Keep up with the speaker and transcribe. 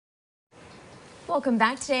Welcome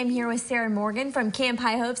back. Today I'm here with Sarah Morgan from Camp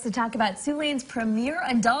High Hopes to talk about Siouxland's premier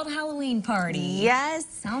adult Halloween party. Yes.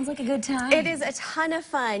 Sounds like a good time. It is a ton of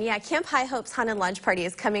fun. Yeah, Camp High Hopes Haunted Lunch Party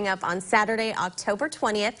is coming up on Saturday, October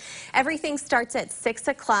 20th. Everything starts at 6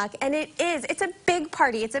 o'clock, and it's a big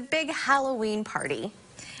party. It's a big Halloween party.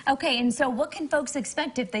 Okay, and so what can folks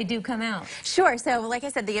expect if they do come out? Sure. So like I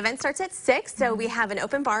said, the event starts at 6, so we have an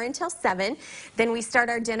open bar until 7. Then we start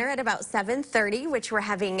our dinner at about 7:30, which we're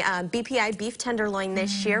having BPI beef tenderloin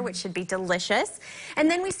this year, which should be delicious. And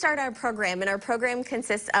then we start our program, and our program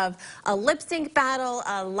consists of a lip sync battle,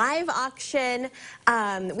 a live auction.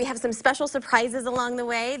 We have some special surprises along the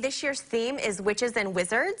way. This year's theme is witches and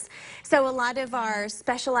wizards. So a lot of our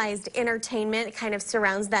specialized entertainment kind of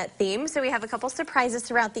surrounds that theme. So we have a couple surprises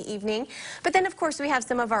throughout the evening. But then, of course, we have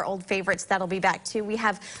some of our old favorites that'll be back, too. We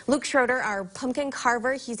have Luke Schroeder, our pumpkin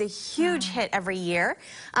carver. He's a huge hit every year.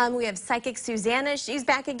 We have Psychic Susanna. She's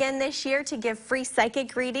back again this year to give free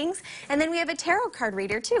psychic readings. And then we have a tarot card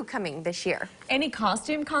reader, too, coming this year. Any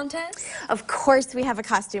costume contests? Of course, we have a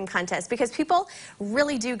costume contest because people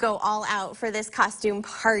really do go all out for this costume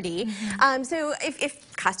party. So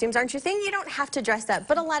if costumes aren't your thing, you don't have to dress up,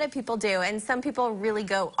 but a lot of people do, and some people really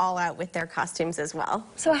go all out with their costumes as well.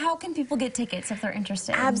 So how can people get tickets if they're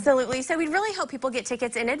interested? Absolutely. So we really hope people get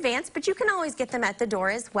tickets in advance, but you can always get them at the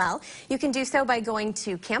door as well. You can do so by going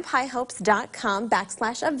to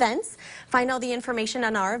camphighhopes.com/events. Find all the information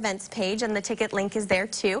on our events page, and the ticket link is there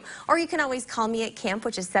too. Or you can always call me at camp,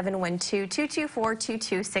 which is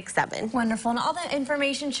 712-224-2267. Wonderful. And all that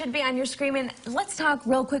information should be on your screen. And let's talk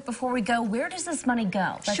real quick before we go. Where does this money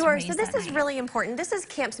go? Sure. So this is really important. This is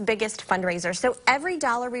camp's biggest fundraiser. So every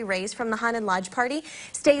dollar we raise from the Haunted Lodge Party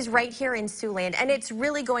stays right here in Siouxland, and it's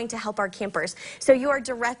really going to help our campers. So you are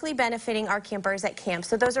directly benefiting our campers at camp.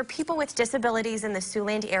 So those are people with disabilities in the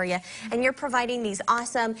Siouxland area, and you're providing these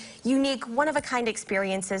awesome, unique, one-of-a-kind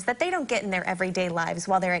experiences that they don't get in their everyday lives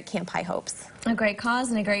while they're at Camp High Hopes. A great cause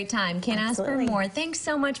and a great time. Can't Absolutely. ask for more. Thanks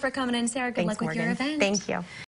so much for coming in, Sarah. Good luck with your event. Thank you.